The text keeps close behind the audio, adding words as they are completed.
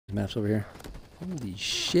Maps over here. Holy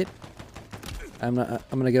shit. I'm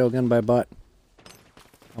gonna get outgunned by a bot.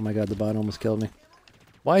 Oh my god, the bot almost killed me.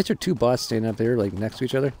 Why is there two bots standing up there, like, next to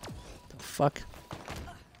each other? The fuck?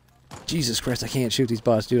 Jesus Christ, I can't shoot these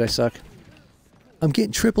bots, dude. I suck. I'm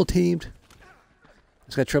getting triple teamed. I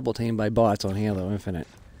just got triple teamed by bots on Halo Infinite.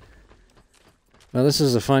 Well, this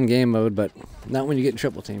is a fun game mode, but not when you get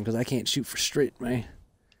triple teamed, because I can't shoot for straight, man.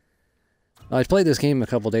 Well, I played this game a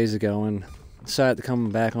couple days ago and decided to come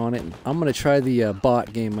back on it. I'm going to try the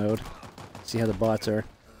bot game mode. See how the bots are.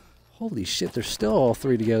 Holy shit, they're still all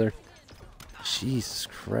three together. Jesus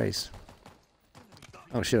Christ.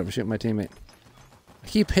 Oh shit, I'm shooting my teammate. I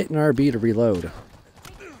keep hitting RB to reload.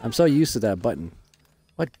 I'm so used to that button.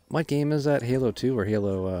 What game is that? Halo 2 or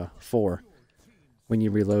Halo 4? When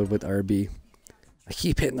you reload with RB. I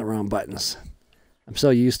keep hitting the wrong buttons. I'm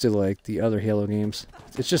so used to like the other Halo games.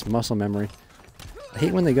 It's just muscle memory. I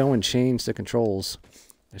hate when they go and change the controls.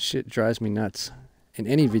 That shit drives me nuts. In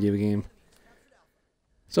any video game.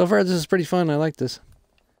 So far this is pretty fun. I like this.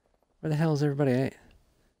 Where the hell is everybody at?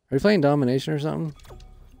 Are we playing Domination or something?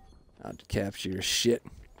 I'll capture your shit.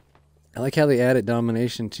 I like how they added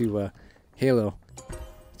Domination to Halo.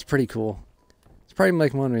 It's pretty cool. It's probably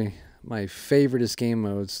like one of my favoriteest game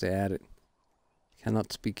modes to add it.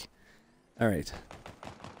 Cannot speak. Alright.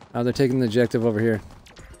 Oh, they're taking the objective over here.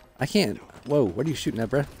 I can't. Whoa, what are you shooting at,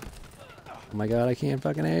 bruh? Oh my god, I can't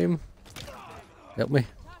fucking aim. Help me.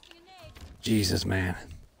 Jesus, man.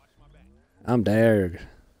 I'm bad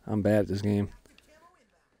at this game.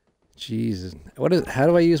 Jesus. How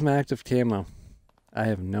do I use my active camo? I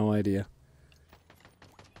have no idea.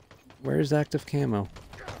 Where's active camo?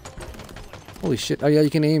 Holy shit. Oh yeah, you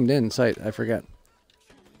can aim in sight. I forgot.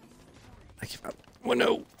 Oh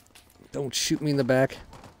no! Don't shoot me in the back.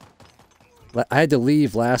 I had to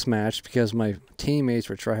leave last match because my teammates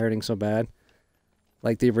were tryharding so bad.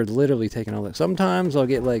 Like they were literally taking all that. Sometimes I'll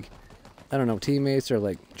get like, I don't know, teammates are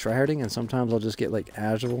like tryharding, and sometimes I'll just get like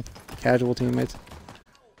casual teammates.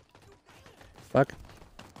 Fuck.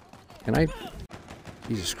 Can I?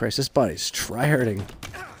 Jesus Christ, this body's tryharding.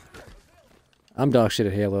 I'm dog shit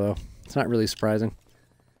at Halo though. It's not really surprising.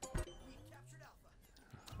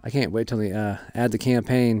 I can't wait till they add the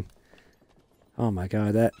campaign. Oh my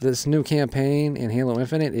god, this new campaign in Halo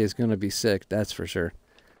Infinite is gonna be sick, that's for sure.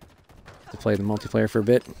 To play the multiplayer for a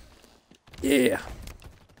bit. Yeah!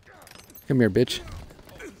 Come here, bitch.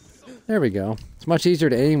 There we go. It's much easier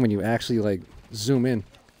to aim when you actually, like, zoom in.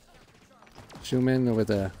 Zoom in with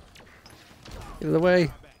a... Get out of the way!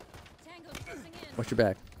 Watch your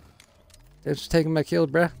back. It's taking my kill,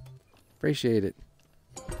 bruh. Appreciate it.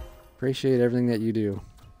 Appreciate everything that you do.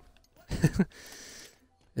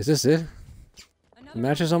 Is this it? The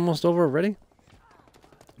match is almost over already?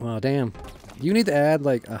 Well, damn. You need to add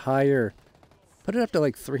like a higher... Put it up to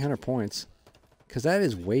like 300 points. Because that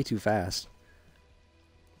is way too fast.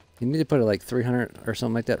 You need to put it like 300 or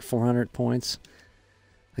something like that. 400 points.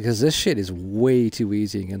 Because this shit is way too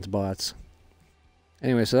easy against bots.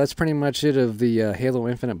 Anyway, so that's pretty much it of the Halo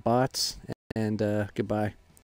Infinite bots. And goodbye.